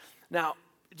Now,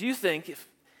 do you think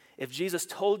if Jesus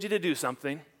told you to do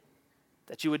something,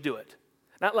 that you would do it?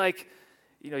 Not like,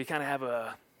 you kind of have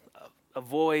a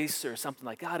voice or something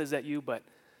like, God, is that you? But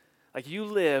like you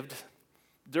lived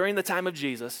during the time of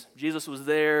Jesus. Jesus was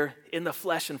there in the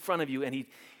flesh in front of you, and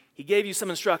he gave you some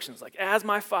instructions. Like, as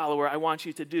my follower, I want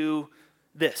you to do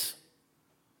this.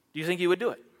 Do you think you would do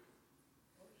it?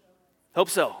 Hope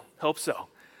so. Hope so.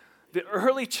 The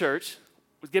early church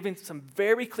was given some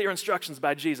very clear instructions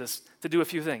by Jesus to do a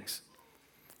few things,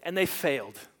 and they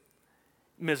failed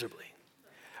miserably.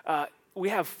 We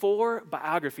have 4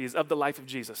 biographies of the life of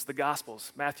Jesus, the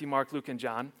Gospels, Matthew, Mark, Luke, and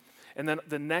John. And then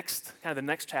the next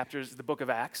chapter is the book of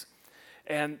Acts.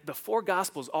 And the 4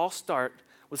 Gospels all start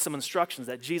with some instructions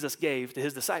that Jesus gave to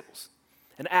his disciples.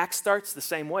 And Acts starts the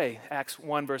same way. Acts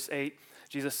 1, verse 8,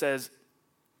 Jesus says,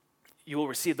 you will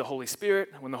receive the Holy Spirit.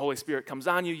 When the Holy Spirit comes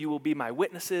on you, you will be my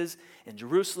witnesses in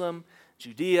Jerusalem,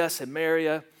 Judea,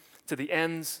 Samaria, to the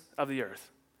ends of the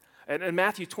earth. And in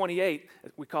Matthew 28,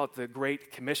 we call it the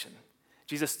Great Commission.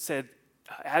 Jesus said,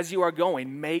 as you are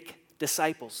going, make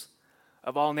disciples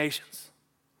of all nations,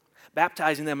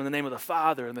 baptizing them in the name of the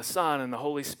Father and the Son and the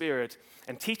Holy Spirit,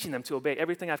 and teaching them to obey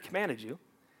everything I've commanded you,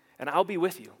 and I'll be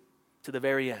with you to the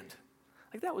very end.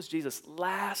 Like that was Jesus'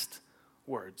 last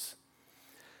words.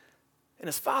 And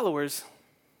his followers,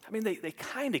 they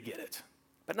kind of get it,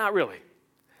 but not really.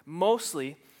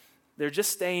 Mostly, they're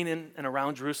just staying in and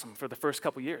around Jerusalem for the first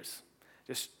couple years.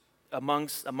 Just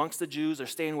amongst the Jews, they're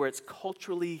staying where it's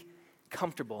culturally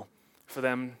comfortable for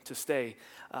them to stay.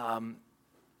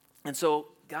 And so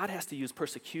God has to use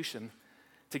persecution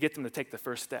to get them to take the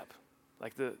first step.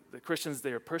 Like the Christians,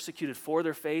 they are persecuted for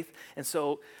their faith. And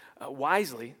so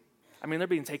wisely, they're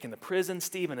being taken to prison.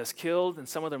 Stephen is killed. And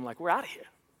some of them are like, we're out of here.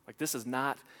 Like this is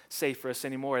not safe for us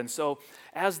anymore. And so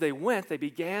as they went, they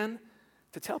began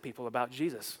to tell people about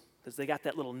Jesus because they got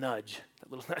that little nudge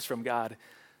from God.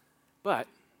 But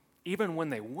even when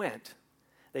they went,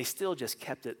 they still just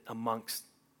kept it amongst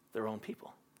their own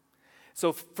people.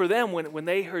 So for them, when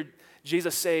they heard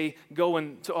Jesus say, go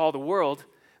into all the world,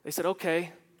 they said,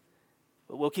 okay,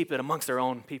 but we'll keep it amongst our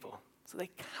own people. So they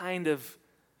kind of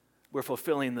were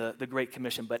fulfilling the Great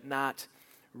Commission, but not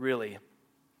really.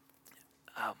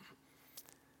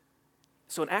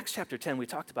 So in Acts chapter 10, we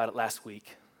talked about it last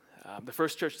week. The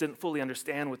first church didn't fully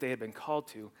understand what they had been called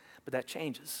to, but that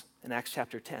changes in Acts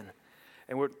chapter 10.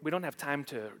 And we don't have time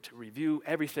to review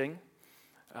everything,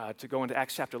 to go into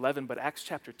Acts chapter 11, but Acts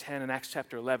chapter 10 and Acts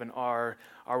chapter 11 are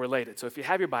related. So if you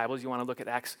have your Bibles, you want to look at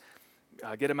Acts,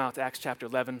 get them out to Acts chapter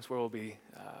 11. It's where we'll be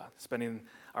spending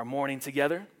our morning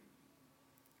together.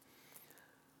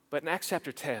 But in Acts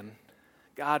chapter 10,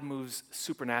 God moves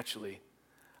supernaturally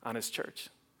on his church.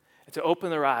 And to open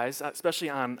their eyes, especially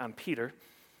on Peter,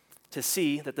 to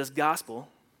see that this gospel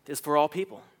is for all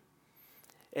people.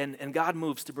 And God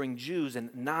moves to bring Jews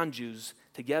and non-Jews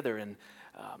together. And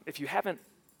if you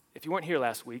weren't here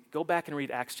last week, go back and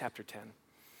read Acts chapter 10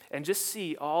 and just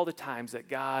see all the times that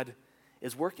God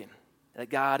is working, that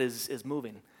God is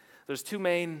moving. There's two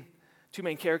main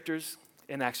characters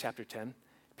in Acts chapter 10.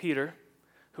 Peter,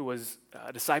 who was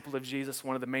a disciple of Jesus,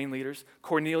 one of the main leaders.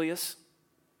 Cornelius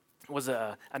was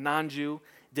a non-Jew,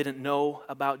 didn't know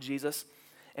about Jesus.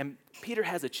 And Peter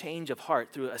has a change of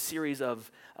heart through a series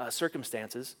of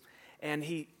circumstances. And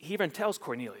he even tells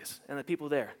Cornelius and the people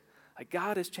there, like,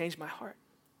 God has changed my heart.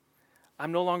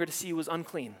 I'm no longer to see you as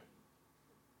unclean.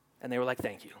 And they were like,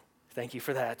 thank you. Thank you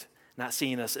for that, not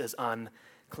seeing us as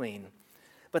unclean.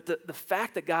 But the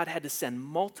fact that God had to send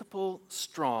multiple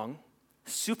strong,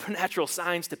 supernatural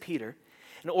signs to Peter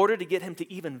in order to get him to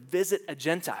even visit a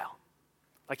Gentile.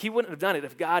 Like he wouldn't have done it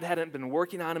if God hadn't been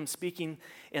working on him, speaking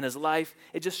in his life.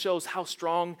 It just shows how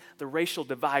strong the racial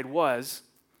divide was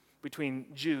between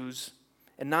Jews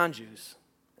and non-Jews,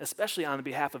 especially on the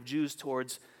behalf of Jews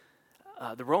towards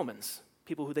the Romans,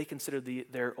 people who they considered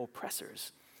their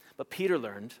oppressors. But Peter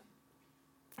learned,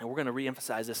 and we're going to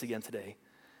reemphasize this again today,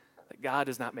 that God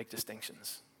does not make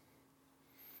distinctions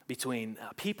between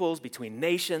peoples, between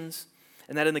nations,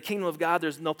 and that in the kingdom of God,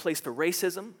 there's no place for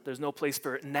racism, there's no place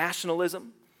for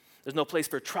nationalism, there's no place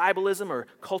for tribalism or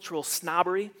cultural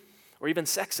snobbery or even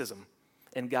sexism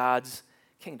in God's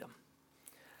kingdom.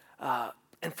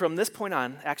 And from this point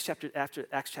on, after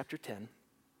Acts chapter 10,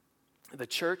 the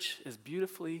church is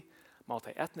beautifully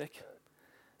multi-ethnic.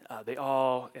 They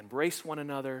all embrace one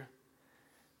another.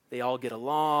 They all get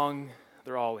along.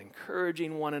 They're all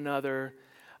encouraging one another.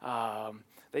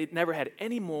 They never had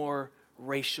any more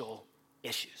racial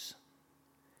issues.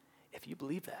 If you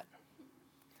believe that,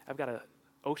 I've got an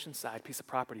oceanside piece of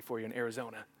property for you in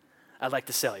Arizona I'd like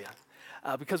to sell you.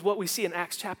 Because what we see in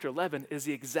Acts chapter 11 is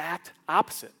the exact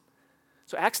opposite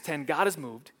So Acts 10, God has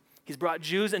moved. He's brought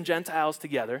Jews and Gentiles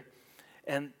together.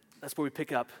 And that's where we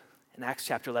pick up in Acts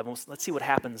chapter 11. Let's see what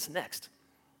happens next.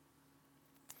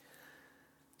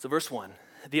 So verse 1,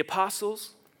 the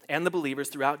apostles and the believers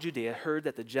throughout Judea heard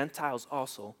that the Gentiles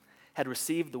also had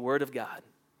received the word of God.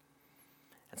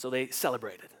 And so they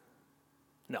celebrated.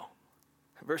 No.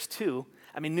 Verse 2,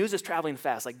 news is traveling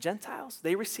fast. Like Gentiles,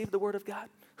 they received the word of God?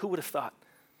 Who would have thought?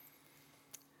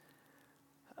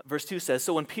 Verse 2 says,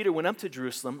 so when Peter went up to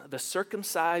Jerusalem, the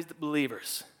circumcised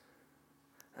believers.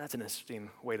 That's an interesting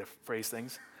way to phrase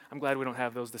things. I'm glad we don't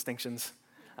have those distinctions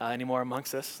anymore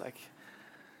amongst us. Like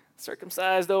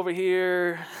circumcised over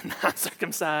here, not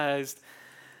circumcised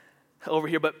over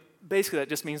here. But basically that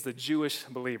just means the Jewish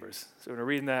believers. So when we're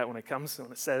reading that, when it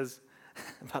says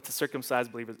about the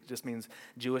circumcised believers, it just means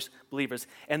Jewish believers.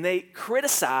 And they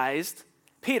criticized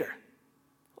Peter.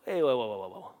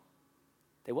 Whoa.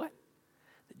 They what?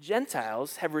 The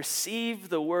Gentiles have received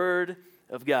the word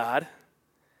of God,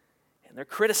 and they're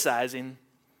criticizing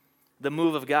the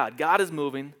move of God. God is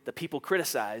moving, the people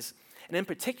criticize, and in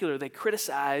particular, they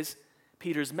criticize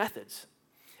Peter's methods.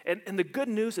 And the good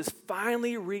news has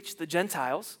finally reached the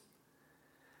Gentiles,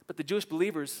 but the Jewish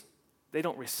believers, they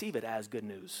don't receive it as good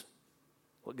news,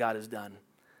 what God has done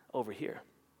over here.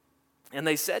 And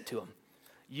they said to him,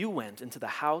 you went into the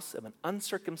house of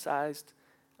uncircumcised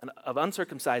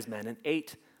men and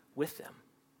ate with them.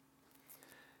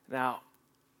 Now,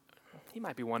 you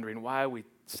might be wondering why we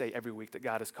say every week that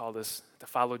God has called us to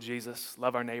follow Jesus,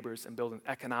 love our neighbors, and build an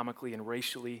economically and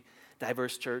racially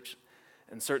diverse church.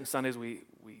 And certain Sundays we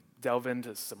delve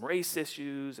into some race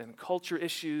issues and culture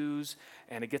issues,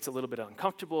 and it gets a little bit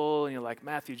uncomfortable, and you're like,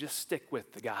 Matthew, just stick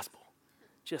with the gospel.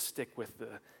 Just stick with the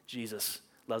Jesus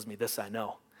loves me, this I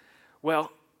know.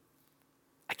 Well,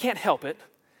 I can't help it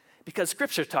because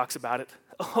Scripture talks about it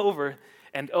over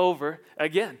and over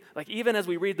again. Like even as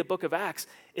we read the book of Acts,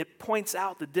 it points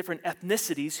out the different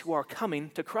ethnicities who are coming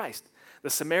to Christ. The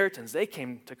Samaritans, they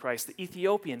came to Christ. The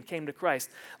Ethiopian came to Christ.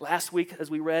 Last week, as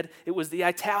we read, it was the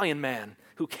Italian man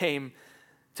who came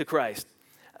to Christ.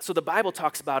 So the Bible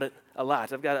talks about it a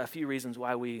lot. I've got a few reasons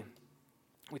why we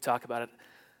talk about it.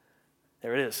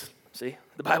 There it is. See?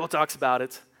 The Bible talks about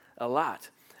it a lot.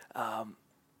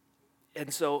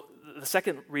 And so the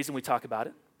second reason we talk about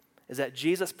it is that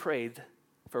Jesus prayed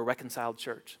for a reconciled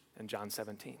church in John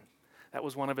 17. That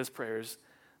was one of his prayers,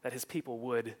 that his people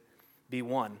would be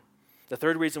one. The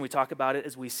third reason we talk about it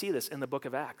is we see this in the book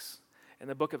of Acts. In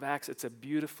the book of Acts, it's a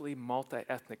beautifully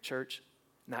multi-ethnic church.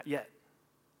 Not yet.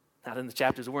 Not in the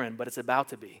chapters we're in, but it's about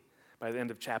to be by the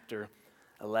end of chapter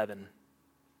 11.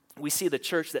 We see the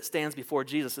church that stands before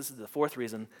Jesus. This is the fourth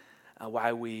reason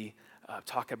why we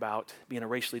talk about being a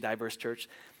racially diverse church.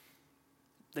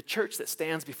 The church that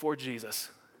stands before Jesus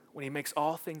when he makes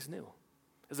all things new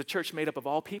is a church made up of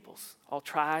all peoples, all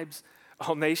tribes,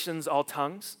 all nations, all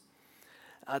tongues.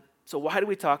 So why do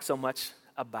we talk so much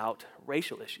about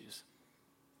racial issues?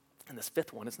 And this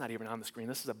fifth one, it's not even on the screen.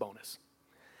 This is a bonus.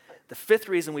 The fifth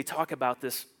reason we talk about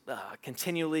this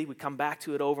continually, we come back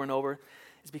to it over and over,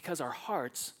 is because our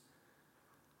hearts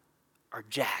are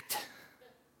jacked.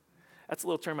 That's a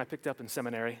little term I picked up in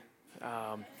seminary.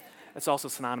 It's also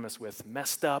synonymous with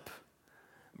messed up,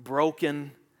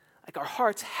 broken. Like our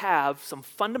hearts have some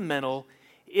fundamental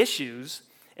issues,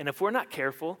 and if we're not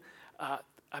careful,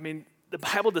 the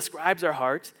Bible describes our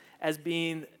heart as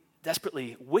being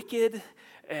desperately wicked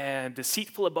and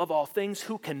deceitful above all things.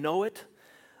 Who can know it?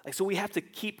 So we have to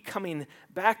keep coming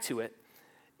back to it.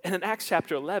 And in Acts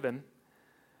chapter 11,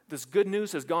 this good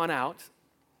news has gone out,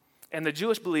 and the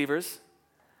Jewish believers,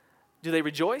 do they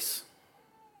rejoice?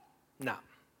 No,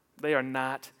 they are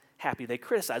not happy. They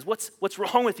criticize. What's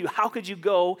wrong with you? How could you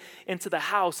go into the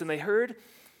house? And they heard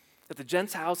that the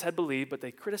Gentiles had believed, but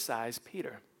they criticized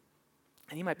Peter.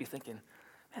 And you might be thinking,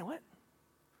 man, what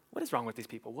is wrong with these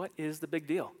people? What is the big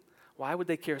deal? Why would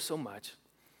they care so much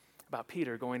about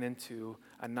Peter going into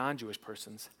a non-Jewish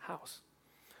person's house?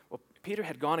 Well, Peter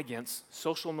had gone against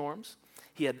social norms.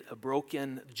 He had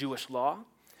broken Jewish law.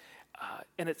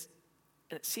 And it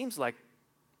seems like,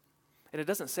 and it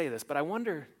doesn't say this, but I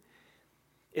wonder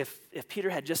if Peter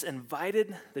had just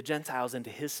invited the Gentiles into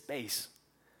his space,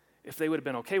 if they would have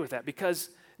been okay with that. Because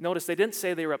notice, they didn't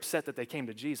say they were upset that they came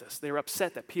to Jesus. They were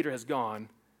upset that Peter has gone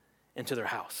into their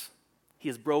house. He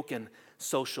has broken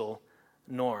social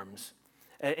norms.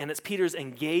 And it's Peter's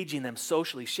engaging them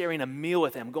socially, sharing a meal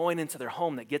with them, going into their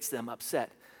home that gets them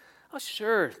upset. Oh,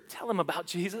 sure, tell them about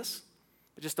Jesus,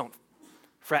 but just don't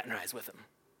fraternize with them.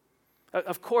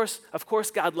 Of course,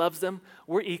 God loves them.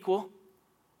 We're equal,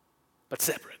 but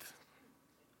separate.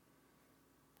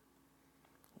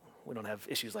 We don't have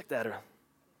issues like that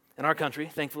in in our country,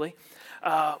 thankfully.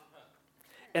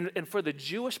 And for the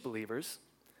Jewish believers,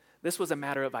 this was a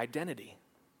matter of identity.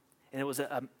 And it was,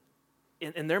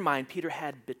 in their mind, Peter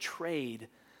had betrayed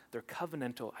their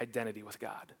covenantal identity with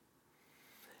God.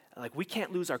 Like, we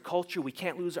can't lose our culture, we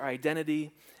can't lose our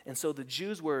identity. And so the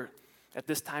Jews were, at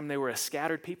this time, they were a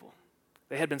scattered people.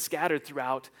 They had been scattered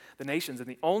throughout the nations, and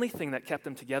the only thing that kept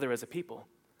them together as a people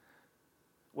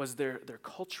was their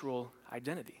cultural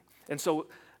identity. And so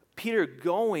Peter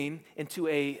going into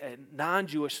a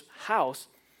non-Jewish house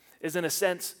is, in a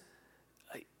sense,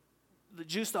 the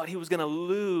Jews thought he was going to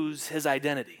lose his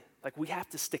identity. Like, we have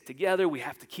to stick together, we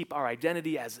have to keep our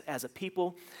identity as a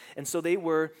people. And so they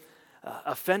were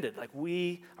offended. Like,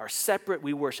 we are separate,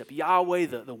 we worship Yahweh,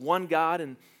 the one God.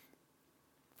 And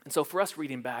so for us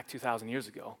reading back 2,000 years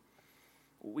ago,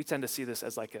 we tend to see this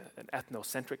as like an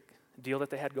ethnocentric deal that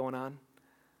they had going on.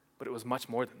 But it was much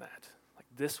more than that. Like,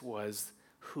 this was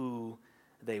who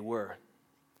they were.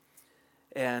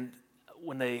 And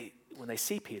when they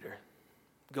see Peter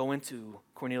go into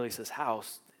Cornelius'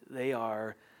 house,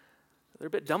 they're a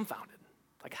bit dumbfounded.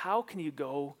 Like, how can you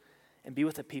go and be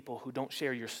with the people who don't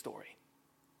share your story,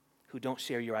 who don't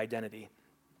share your identity?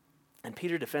 And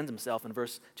Peter defends himself in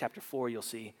chapter 4, you'll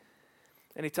see.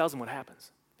 And he tells them what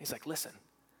happens. He's like, listen,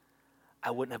 I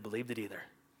wouldn't have believed it either.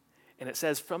 And it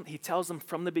says, he tells them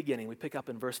from the beginning, we pick up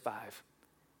in verse 5.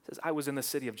 It says, I was in the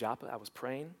city of Joppa, I was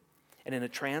praying, and in a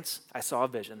trance I saw a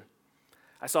vision.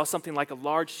 I saw something like a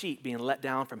large sheet being let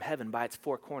down from heaven by its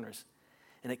four corners,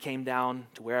 and it came down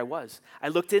to where I was. I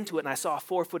looked into it, and I saw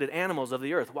four-footed animals of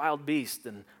the earth, wild beasts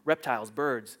and reptiles,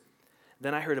 birds.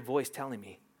 Then I heard a voice telling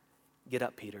me, get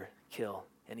up, Peter, kill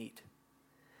and eat.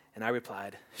 And I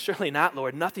replied, surely not,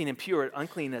 Lord. Nothing impure or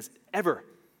unclean has ever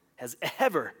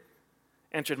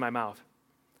entered my mouth.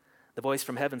 The voice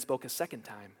from heaven spoke a second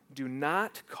time. Do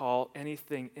not call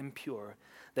anything impure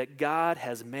that God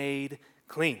has made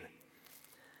clean.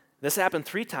 This happened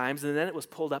 3 times, and then it was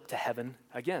pulled up to heaven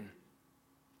again.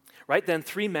 Right then,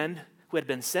 3 men who had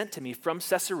been sent to me from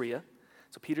Caesarea,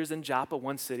 so Peter's in Joppa,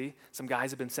 one city, some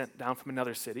guys had been sent down from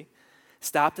another city,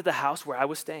 stopped at the house where I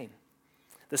was staying.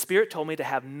 The Spirit told me to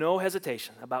have no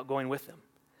hesitation about going with them.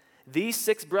 These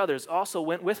 6 brothers also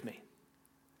went with me.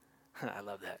 I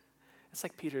love that. It's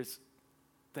like Peter's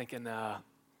thinking, I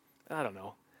don't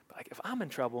know, but like, if I'm in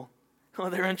trouble, well,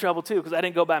 they're in trouble too, because I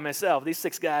didn't go by myself. These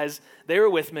 6 guys, they were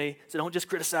with me, so don't just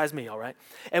criticize me, all right?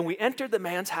 And we entered the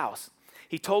man's house.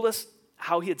 He told us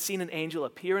how he had seen an angel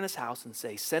appear in his house and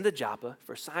say, send to Joppa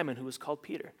for Simon, who is called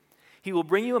Peter. He will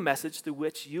bring you a message through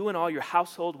which you and all your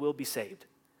household will be saved.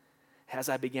 As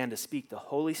I began to speak, the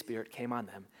Holy Spirit came on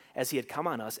them, as he had come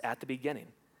on us at the beginning.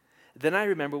 Then I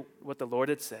remember what the Lord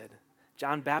had said.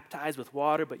 John baptized with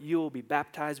water, but you will be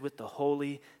baptized with the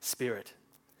Holy Spirit.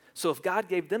 So if God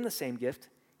gave them the same gift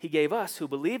he gave us who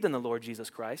believed in the Lord Jesus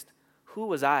Christ, who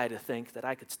was I to think that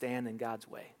I could stand in God's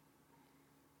way?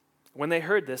 When they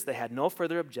heard this, they had no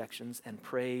further objections and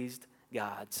praised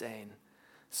God, saying,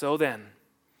 so then,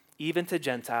 even to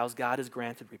Gentiles, God has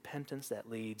granted repentance that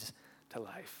leads to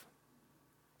life.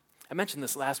 I mentioned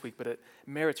this last week, but it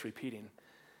merits repeating.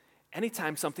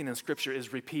 Anytime something in Scripture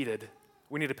is repeated,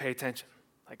 we need to pay attention.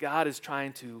 Like, God is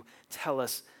trying to tell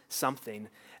us something.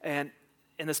 And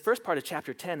in this first part of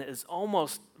chapter 10 is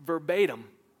almost verbatim,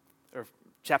 or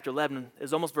chapter 11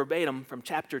 is almost verbatim from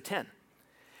chapter 10.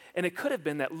 And it could have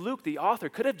been that Luke, the author,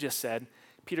 could have just said,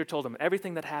 Peter told them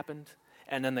everything that happened,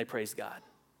 and then they praised God.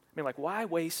 I mean, like, why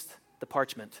waste the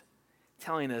parchment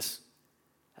telling us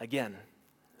again?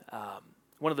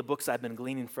 One of the books I've been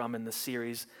gleaning from in this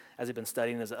series, as I've been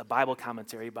studying, is a Bible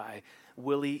commentary by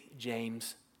Willie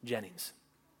James Jennings.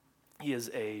 He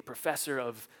is a professor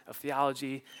of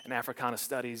theology and Africana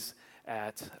studies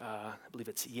at, I believe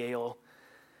it's Yale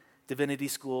Divinity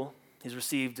School. He's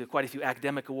received quite a few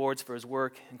academic awards for his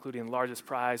work, including the largest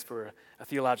prize for a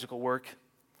theological work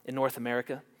in North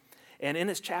America. And in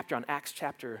his chapter on Acts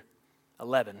chapter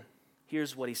 11,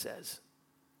 here's what he says.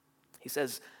 He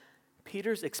says,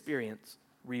 Peter's experience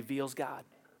reveals God.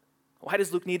 Why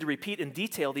does Luke need to repeat in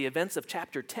detail the events of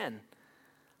chapter 10?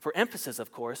 For emphasis,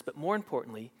 of course, but more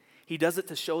importantly, he does it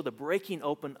to show the breaking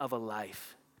open of a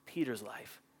life, Peter's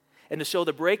life, and to show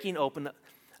the breaking open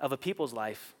of a people's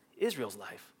life, Israel's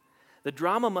life. The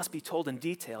drama must be told in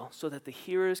detail so that the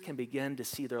hearers can begin to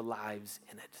see their lives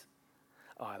in it.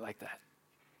 Oh, I like that.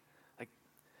 Like,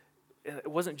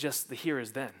 it wasn't just the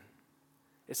hearers then,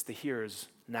 it's the hearers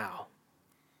now.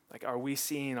 Like, are we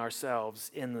seeing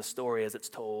ourselves in the story as it's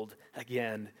told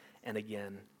again and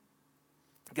again?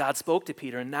 God spoke to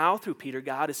Peter, and now through Peter,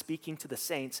 God is speaking to the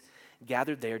saints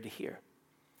gathered there to hear.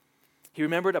 He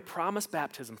remembered a promised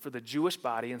baptism for the Jewish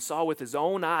body and saw with his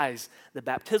own eyes the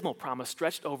baptismal promise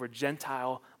stretched over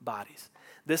Gentile bodies.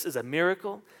 This is a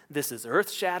miracle. This is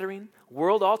earth-shattering,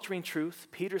 world-altering truth.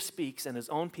 Peter speaks, and his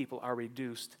own people are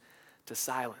reduced to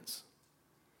silence.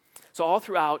 So all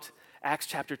throughout Acts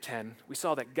chapter 10, we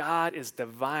saw that God is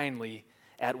divinely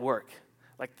at work.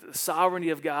 Like the sovereignty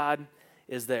of God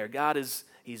is there. God is,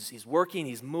 he's working,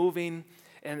 he's moving,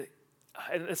 and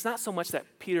it's not so much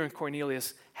that Peter and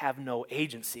Cornelius have no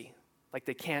agency, like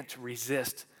they can't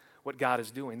resist what God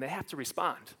is doing. They have to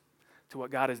respond to what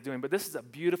God is doing. But this is a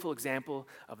beautiful example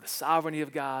of the sovereignty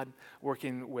of God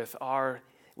working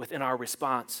within our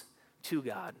response to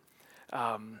God.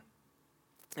 And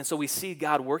so we see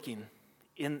God working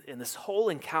in this whole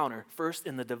encounter, first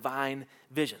in the divine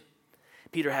vision.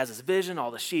 Peter has his vision, all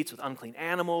the sheets with unclean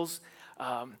animals,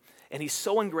 and he's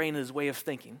so ingrained in his way of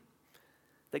thinking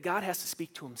that God has to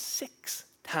speak to him 6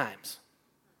 times,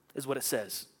 is what it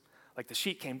says. Like the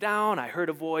sheet came down, I heard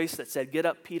a voice that said, "Get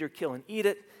up, Peter, kill and eat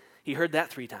it." He heard that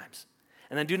 3 times.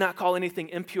 And then, "Do not call anything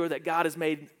impure that God has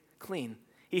made clean."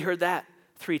 He heard that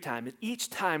 3 times. And each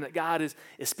time that God is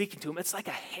speaking to him, it's like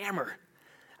a hammer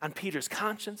on Peter's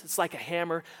conscience. It's like a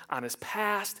hammer on his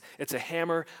past. It's a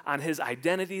hammer on his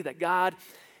identity, that God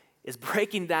is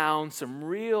breaking down some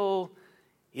real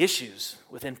issues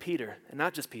within Peter, and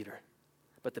not just Peter,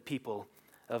 but the people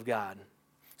of God.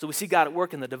 So we see God at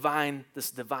work in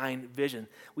this divine vision.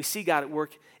 We see God at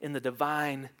work in the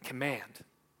divine command.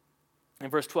 In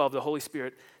verse 12, the Holy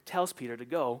Spirit tells Peter to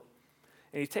go,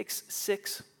 and he takes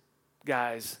 6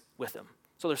 guys with him.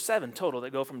 So there's 7 total that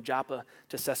go from Joppa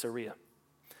to Caesarea.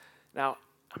 Now,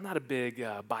 I'm not a big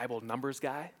Bible numbers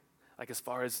guy. Like, as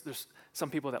far as, there's some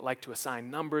people that like to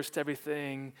assign numbers to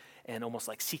everything and almost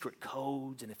like secret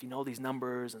codes, and if you know these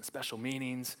numbers and special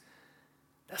meanings,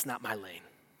 that's not my lane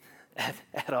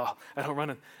at all. I don't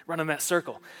run in that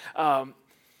circle. But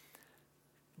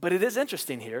it is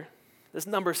interesting here, this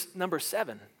number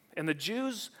 7. And the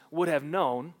Jews would have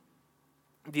known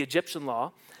the Egyptian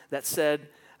law that said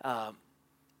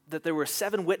that there were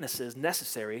 7 witnesses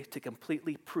necessary to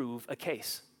completely prove a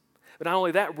case. But not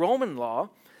only that, Roman law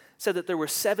said that there were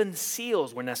 7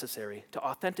 seals were necessary to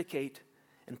authenticate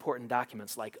important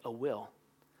documents like a will.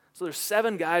 So there's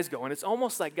 7 guys going. It's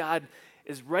almost like God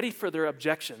is ready for their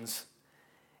objections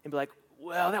and be like,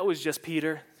 "Well, that was just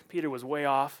Peter. Peter was way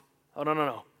off." Oh,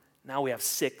 no. Now we have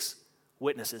 6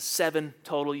 witnesses, 7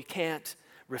 total. You can't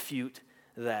refute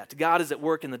that. God is at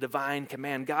work in the divine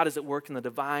command. God is at work in the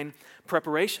divine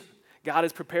preparation. God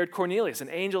has prepared Cornelius. An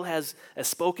angel has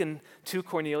spoken to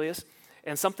Cornelius.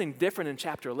 And something different in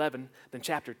chapter 11 than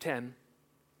chapter 10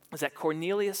 is that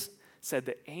Cornelius said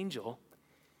the angel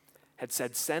had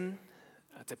said, "Send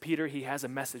to Peter, he has a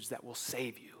message that will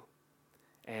save you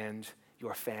and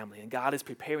your family." And God is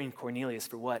preparing Cornelius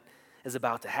for what is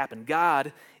about to happen.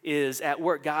 God is at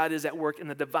work. God is at work in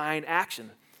the divine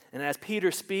action. And as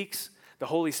Peter speaks, the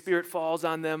Holy Spirit falls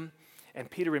on them,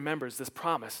 and Peter remembers this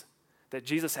promise that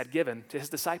Jesus had given to his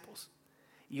disciples.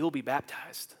 You'll be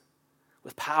baptized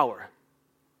with power.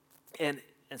 And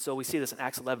so we see this in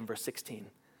Acts 11, verse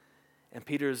 16. And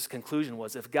Peter's conclusion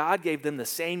was, if God gave them the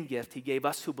same gift he gave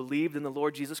us who believed in the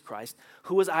Lord Jesus Christ,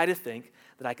 who was I to think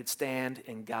that I could stand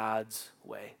in God's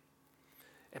way?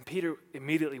 And Peter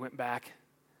immediately went back.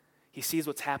 He sees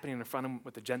what's happening in front of him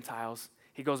with the Gentiles.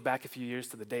 He goes back a few years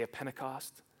to the day of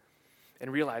Pentecost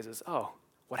and realizes, oh,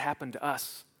 what happened to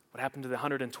us, what happened to the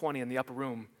 120 in the upper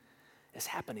room is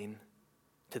happening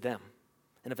to them.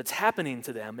 And if it's happening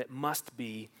to them, it must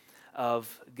be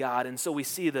of God. And so we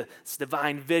see this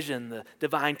divine vision, the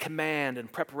divine command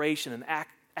and preparation and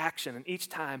action. And each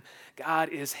time, God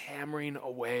is hammering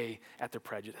away at their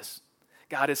prejudice.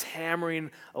 God is hammering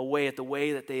away at the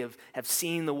way that they have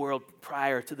seen the world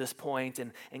prior to this point.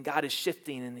 And God is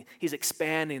shifting and he's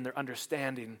expanding their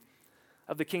understanding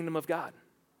of the kingdom of God.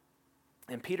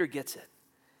 And Peter gets it.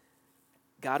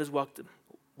 God has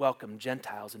welcomed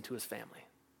Gentiles into his family.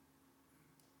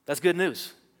 That's good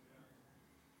news.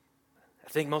 I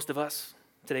think most of us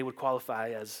today would qualify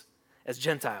as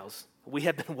Gentiles. We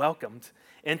have been welcomed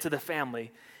into the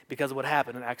family because of what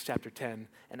happened in Acts chapter 10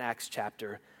 and Acts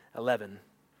chapter 11.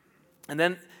 And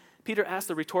then Peter asked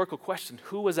the rhetorical question,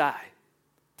 who was I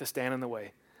to stand in the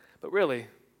way? But really,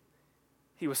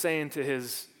 he was saying to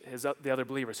the other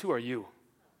believers, who are you?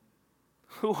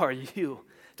 Who are you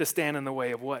to stand in the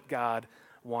way of what God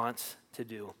wants to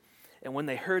do? And when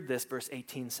they heard this, verse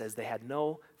 18 says they had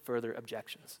no further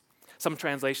objections. Some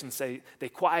translations say they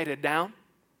quieted down.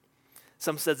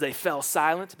 Some says they fell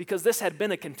silent because this had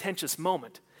been a contentious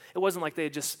moment. It wasn't like they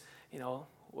had just,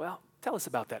 well, tell us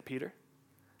about that, Peter.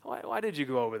 Why did you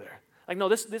go over there? Like, no,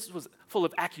 this was full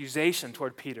of accusation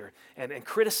toward Peter and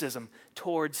criticism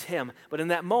towards him. But in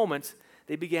that moment,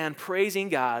 they began praising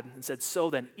God and said, so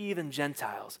then to even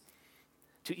Gentiles,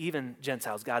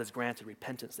 God has granted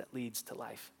repentance that leads to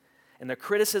life. And their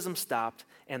criticism stopped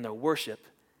and their worship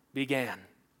began.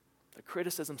 The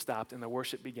criticism stopped and the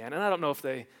worship began. And I don't know if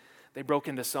they broke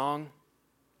into song.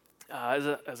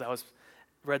 As I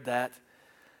read that,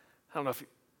 I don't know if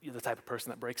you're the type of person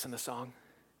that breaks into song.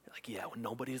 You're like, yeah, when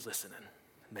nobody's listening,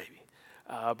 maybe.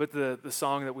 But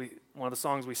one of the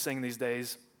songs we sing these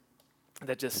days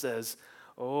that just says,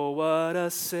 oh, what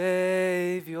a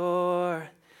Savior,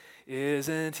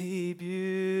 isn't he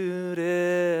beautiful?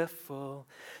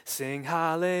 Sing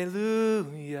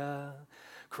hallelujah,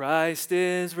 Christ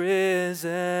is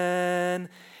risen.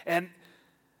 And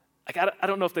I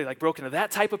don't know if they broke into that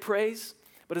type of praise,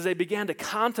 but as they began to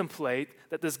contemplate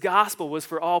that this gospel was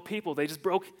for all people, they just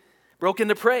broke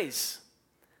into praise.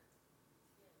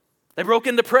 They broke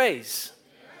into praise.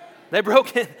 They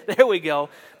broke in. There we go.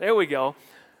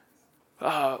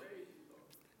 The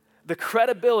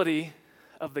credibility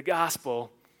of the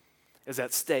gospel is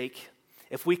at stake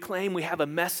if we claim we have a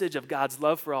message of God's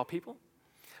love for all people,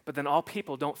 but then all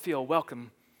people don't feel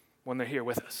welcome when they're here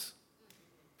with us.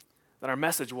 That our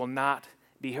message will not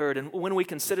be heard. And when we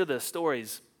consider the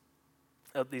stories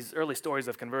of these early stories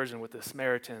of conversion with the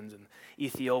Samaritans and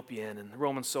Ethiopian and the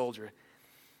Roman soldier,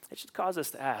 it should cause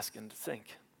us to ask and to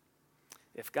think,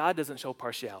 if God doesn't show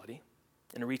partiality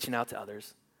in reaching out to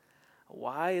others,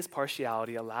 why is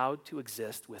partiality allowed to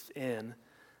exist within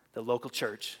the local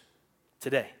church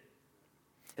today?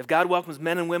 If God welcomes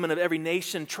men and women of every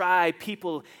nation, tribe,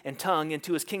 people, and tongue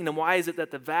into his kingdom, why is it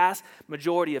that the vast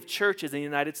majority of churches in the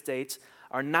United States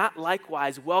are not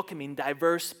likewise welcoming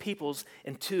diverse peoples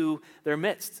into their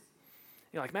midst?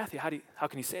 You're like, Matthew, how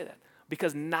can you say that?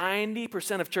 Because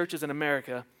 90% of churches in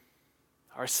America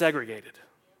are segregated.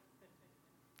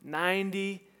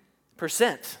 90%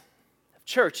 of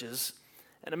churches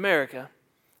in America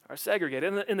are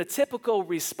segregated. And the typical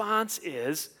response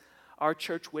is, our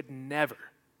church would never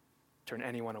turn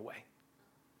anyone away.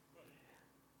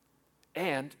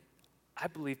 And I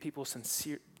believe people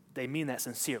they mean that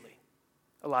sincerely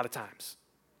a lot of times.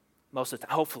 Most of the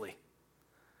time, hopefully.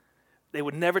 They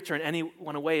would never turn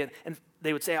anyone away, and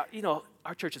they would say,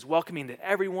 our church is welcoming to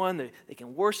everyone. They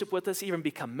can worship with us, even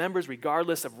become members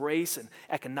regardless of race and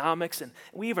economics. And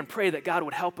we even pray that God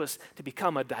would help us to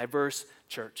become a diverse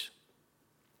church.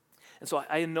 And so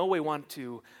I in no way want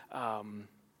to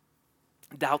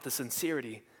doubt the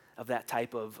sincerity of that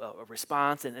type of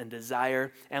response and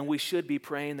desire. And we should be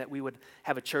praying that we would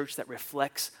have a church that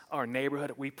reflects our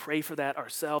neighborhood. We pray for that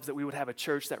ourselves, that we would have a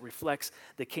church that reflects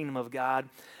the kingdom of God.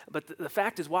 But the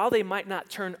fact is, while they might not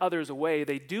turn others away,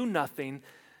 they do nothing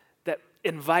that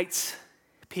invites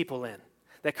people in,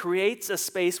 that creates a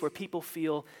space where people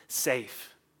feel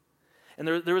safe. And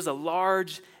there is a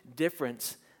large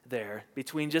difference there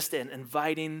between just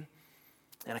inviting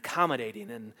and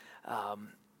accommodating. And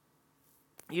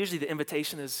usually the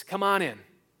invitation is, come on in.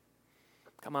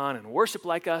 Come on and worship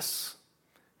like us,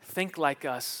 think like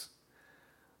us,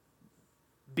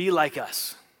 be like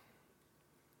us.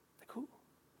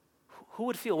 Who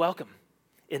would feel welcome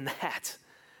in that?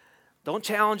 Don't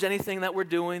challenge anything that we're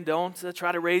doing. Don't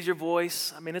try to raise your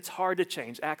voice. I mean, it's hard to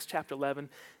change. Acts chapter 11,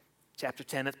 chapter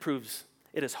 10, it proves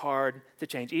it is hard to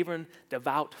change. Even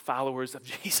devout followers of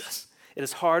Jesus, it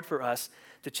is hard for us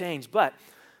to change. But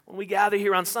when we gather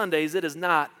here on Sundays, it is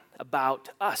not about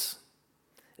us.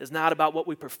 It is not about what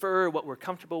we prefer, what we're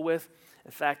comfortable with.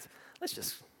 In fact, let's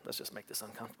just make this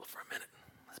uncomfortable for a minute.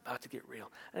 It's about to get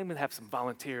real. I'm going to have some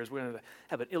volunteers. We're going to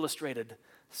have an illustrated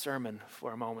sermon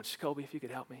for a moment. Jacoby, if you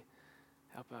could help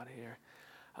out here.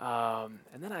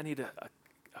 And then I need a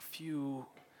few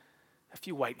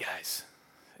white guys.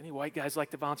 Any white guys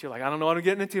like to volunteer? Like, I don't know what I'm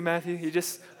getting into, Matthew. You're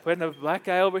just putting a black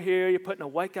guy over here. You're putting a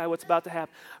white guy. What's about to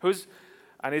happen?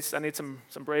 I need some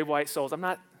brave white souls. I'm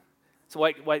not. It's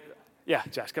white. Yeah,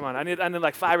 Josh, come on. I need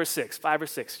like 5 or 6.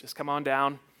 Just come on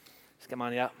down. Just come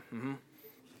on. Yeah.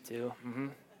 2.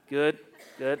 Good.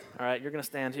 All right, you're gonna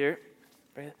stand here.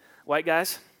 White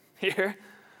guys here.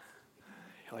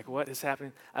 You're like, what is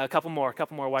happening? A couple more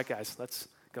white guys. Let's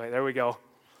go. There we go.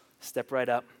 Step right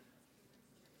up.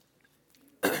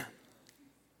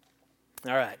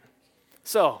 All right.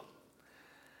 So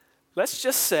let's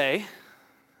just say,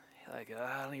 like,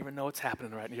 I don't even know what's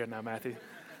happening right here now, Matthew.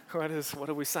 What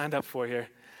have we signed up for here?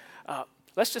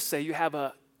 Let's just say you have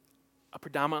a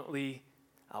predominantly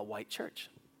white church.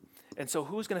 And so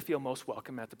who's going to feel most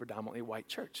welcome at the predominantly white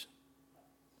church?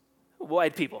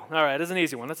 White people. All right, that's an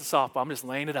easy one. That's a softball. I'm just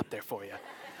laying it up there for you.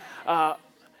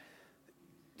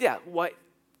 yeah, white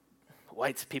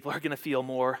people are going to feel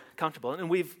more comfortable.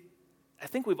 And I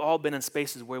think we've all been in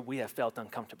spaces where we have felt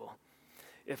uncomfortable,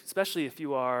 especially if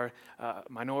you are a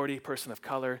minority, person of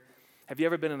color. Have you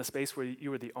ever been in a space where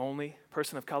you were the only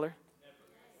person of color?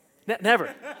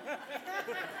 Never.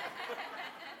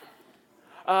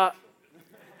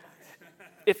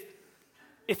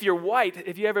 If you're white,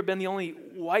 have you ever been the only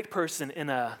white person in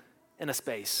a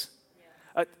space?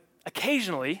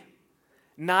 Occasionally,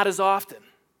 not as often,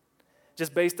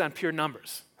 just based on pure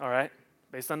numbers, all right?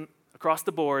 Based on across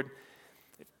the board,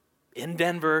 in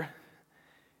Denver,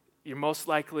 you're most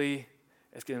likely,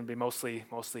 it's going to be mostly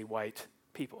white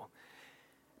people.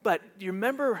 But do you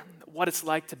remember what it's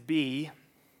like to be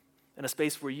in a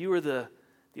space where you are the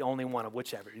only one of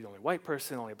whichever? You're the only white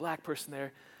person, only black person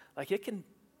there. Like it can,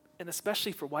 and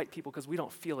especially for white people, because we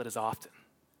don't feel it as often.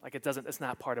 Like it's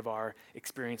not part of our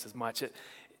experience as much.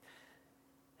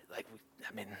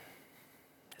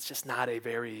 It's just not a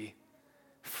very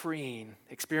freeing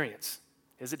experience,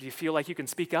 is it? Do you feel like you can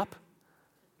speak up?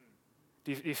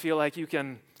 Do you feel like you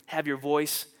can have your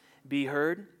voice be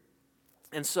heard?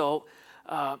 And so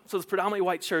this predominantly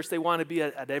white church, they want to be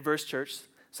a diverse church,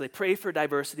 so they pray for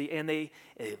diversity, and they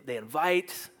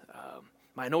invite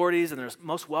minorities, and they're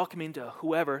most welcoming to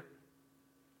whoever.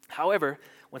 However,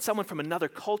 when someone from another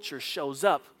culture shows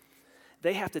up,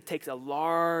 they have to take a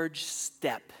large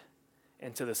step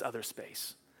into this other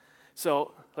space.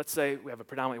 So let's say we have a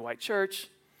predominantly white church,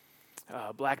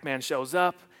 a black man shows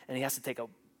up, and he has to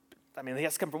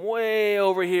come from way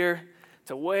over here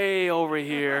to way over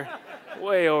here,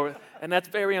 way over, and that's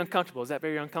very uncomfortable. Is that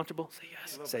very uncomfortable? Say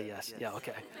yes. Say yes. Yeah,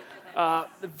 okay.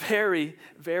 Very,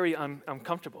 very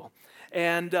uncomfortable.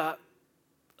 And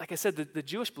like I said, the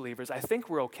Jewish believers, I think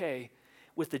we're okay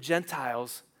with the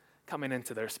Gentiles coming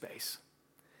into their space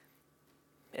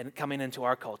and coming into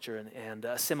our culture and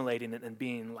assimilating it and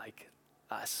being like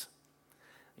us.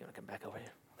 You want to come back over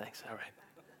here? Thanks. All right.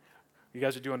 You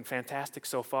guys are doing fantastic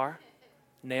so far,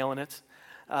 nailing it.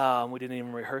 We didn't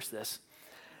even rehearse this.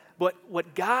 But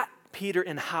what got Peter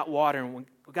in hot water and what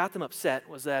got them upset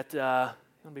was that, you want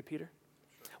to be Peter?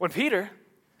 When Peter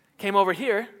came over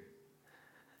here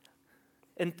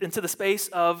into the space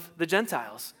of the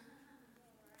Gentiles.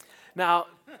 Now,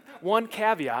 one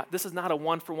caveat, this is not a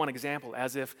one-for-one example,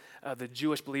 as if the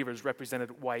Jewish believers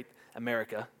represented white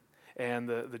America and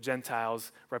the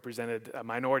Gentiles represented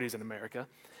minorities in America,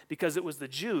 because it was the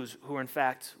Jews who, in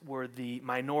fact, were the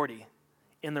minority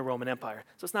in the Roman Empire.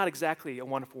 So it's not exactly a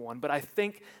one-for-one, but I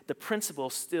think the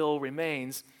principle still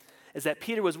remains is that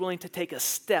Peter was willing to take a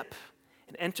step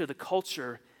and enter the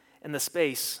culture and the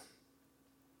space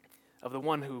of the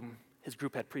one whom his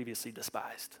group had previously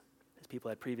despised. People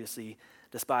had previously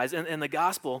despised. And the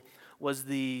gospel was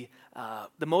the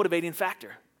motivating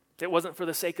factor. It wasn't for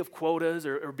the sake of quotas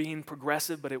or being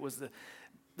progressive, but it was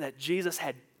that Jesus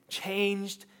had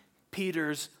changed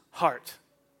Peter's heart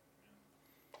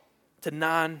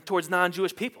towards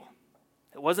non-Jewish people.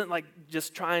 It wasn't like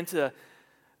just trying to,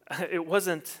 it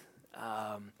wasn't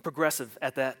progressive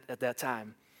at that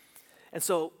time. And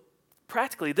so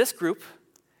practically this group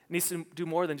needs to do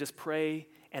more than just pray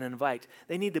and invite.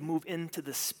 They need to move into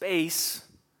the space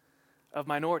of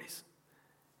minorities.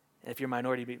 And if you're a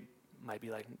minority, you might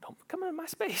be like, don't come in my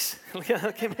space.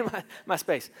 Give me my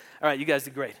space. All right, you guys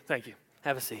did great. Thank you.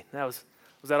 Have a seat. Was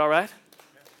that all right?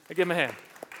 Yeah. Give him a hand.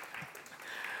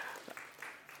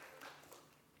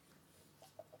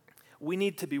 We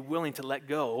need to be willing to let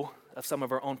go of some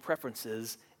of our own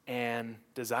preferences and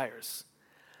desires.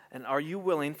 And are you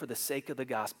willing, for the sake of the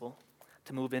gospel,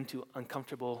 to move into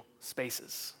uncomfortable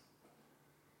spaces?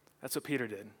 That's what Peter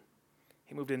did.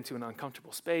 He moved into an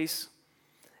uncomfortable space.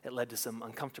 It led to some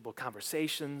uncomfortable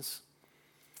conversations.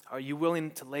 Are you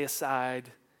willing to lay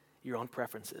aside your own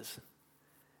preferences?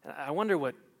 And I wonder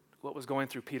what was going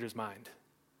through Peter's mind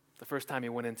the first time he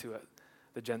went into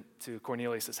to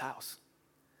Cornelius' house.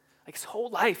 Like his whole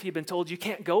life he'd been told, you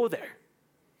can't go there.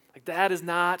 Like that is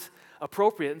not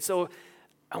appropriate. And so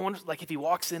I wonder, like, if he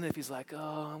walks in and if he's like,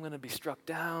 oh, I'm going to be struck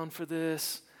down for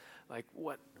this. Like,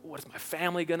 what is my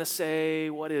family going to say?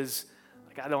 But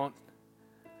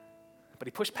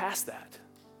he pushed past that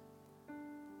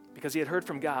because he had heard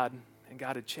from God and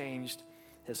God had changed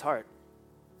his heart.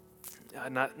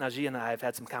 Najee and I have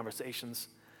had some conversations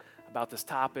about this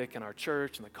topic in our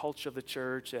church and the culture of the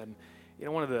church. And,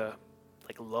 one of the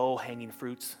low-hanging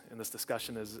fruits in this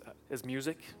discussion is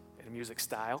music and music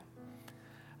style.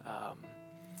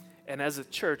 And as a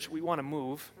church, we want to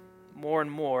move more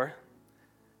and more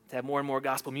to have more and more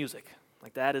gospel music.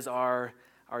 Like that is our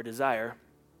desire,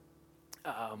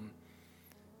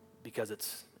 because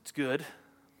it's good.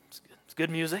 It's good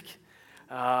music.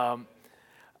 I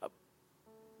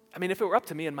mean, if it were up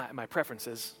to me and my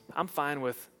preferences, I'm fine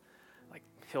with like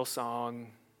Hillsong,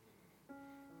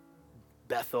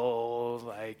 Bethel,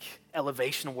 like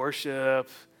elevation worship,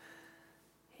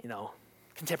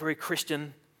 contemporary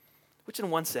Christian, which in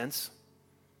one sense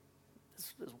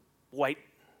is white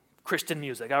Christian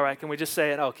music. All right, can we just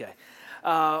say it? Okay.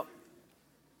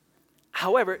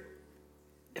 However,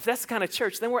 if that's the kind of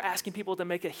church, then we're asking people to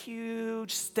make a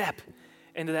huge step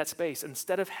into that space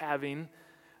instead of having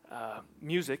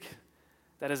music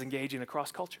that is engaging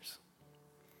across cultures.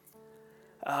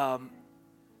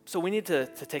 So we need to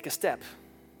take a step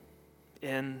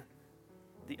in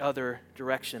the other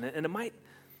direction. And it might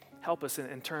help us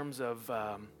in terms of,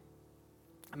 I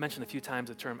mentioned a few times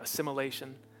the term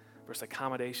assimilation versus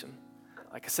accommodation.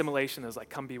 Like assimilation is like,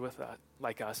 come be with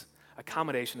like us.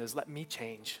 Accommodation is let me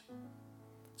change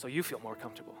so you feel more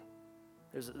comfortable.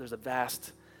 There's a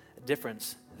vast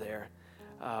difference there.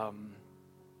 And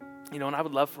I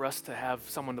would love for us to have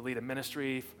someone to lead a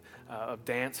ministry of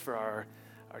dance for our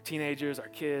teenagers, our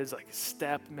kids, like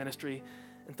step ministry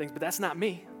and things, but that's not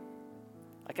me.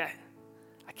 Like I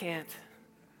can't,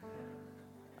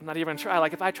 I'm not even gonna try.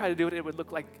 Like if I try to do it, it would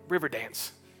look like river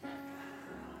dance.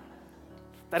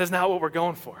 That is not what we're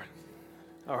going for,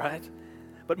 all right?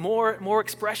 But more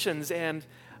expressions, and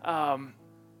for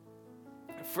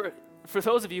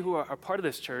those of you who are part of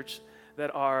this church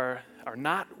that are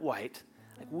not white,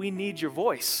 like we need your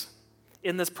voice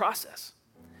in this process.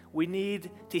 We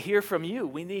need to hear from you.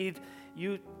 We need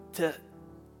you to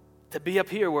be up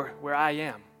here where I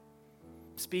am,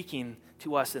 speaking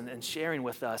to us and sharing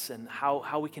with us and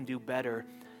how we can do better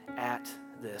at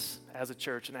this as a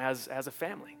church and as a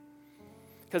family.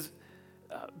 Because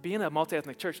being a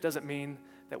multi-ethnic church doesn't mean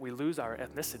that we lose our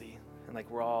ethnicity and like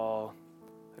we're all,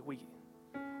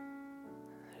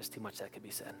 there's too much that could be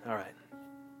said. All right.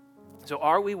 So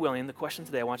are we willing, the question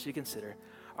today I want you to consider,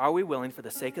 are we willing for the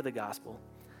sake of the gospel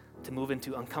to move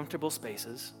into uncomfortable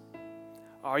spaces?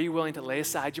 Are you willing to lay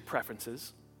aside your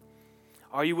preferences?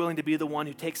 Are you willing to be the one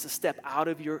who takes a step out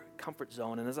of your comfort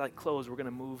zone? And as I close, we're going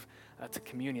to move to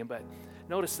communion. But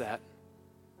notice that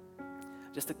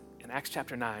in Acts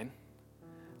chapter 9,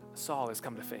 Saul has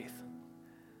come to faith.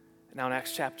 Now in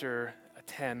Acts chapter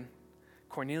 10,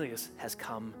 Cornelius has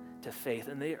come to faith.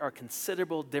 And there are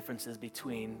considerable differences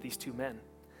between these two men.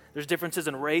 There's differences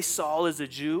in race. Saul is a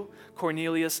Jew,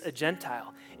 Cornelius a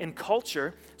Gentile. In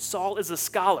culture, Saul is a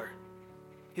scholar.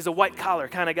 He's a white-collar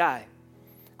kind of guy.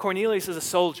 Cornelius is a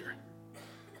soldier.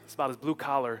 It's about as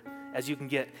blue-collar as you can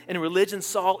get. In religion,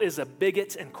 Saul is a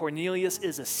bigot and Cornelius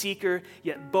is a seeker,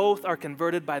 yet both are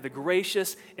converted by the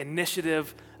gracious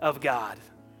initiative of God.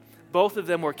 Both of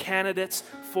them were candidates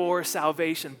for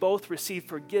salvation. Both received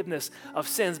forgiveness of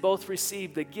sins. Both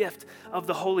received the gift of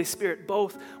the Holy Spirit.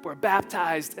 Both were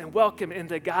baptized and welcomed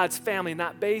into God's family,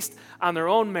 not based on their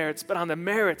own merits, but on the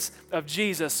merits of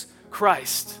Jesus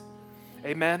Christ.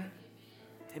 Amen?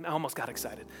 I almost got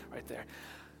excited right there.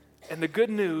 And the good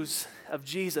news of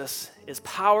Jesus is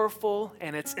powerful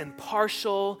and it's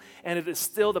impartial and it is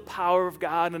still the power of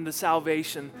God unto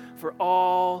salvation for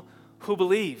all who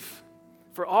believe.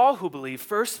 For all who believe,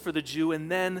 first for the Jew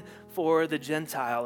and then for the Gentile.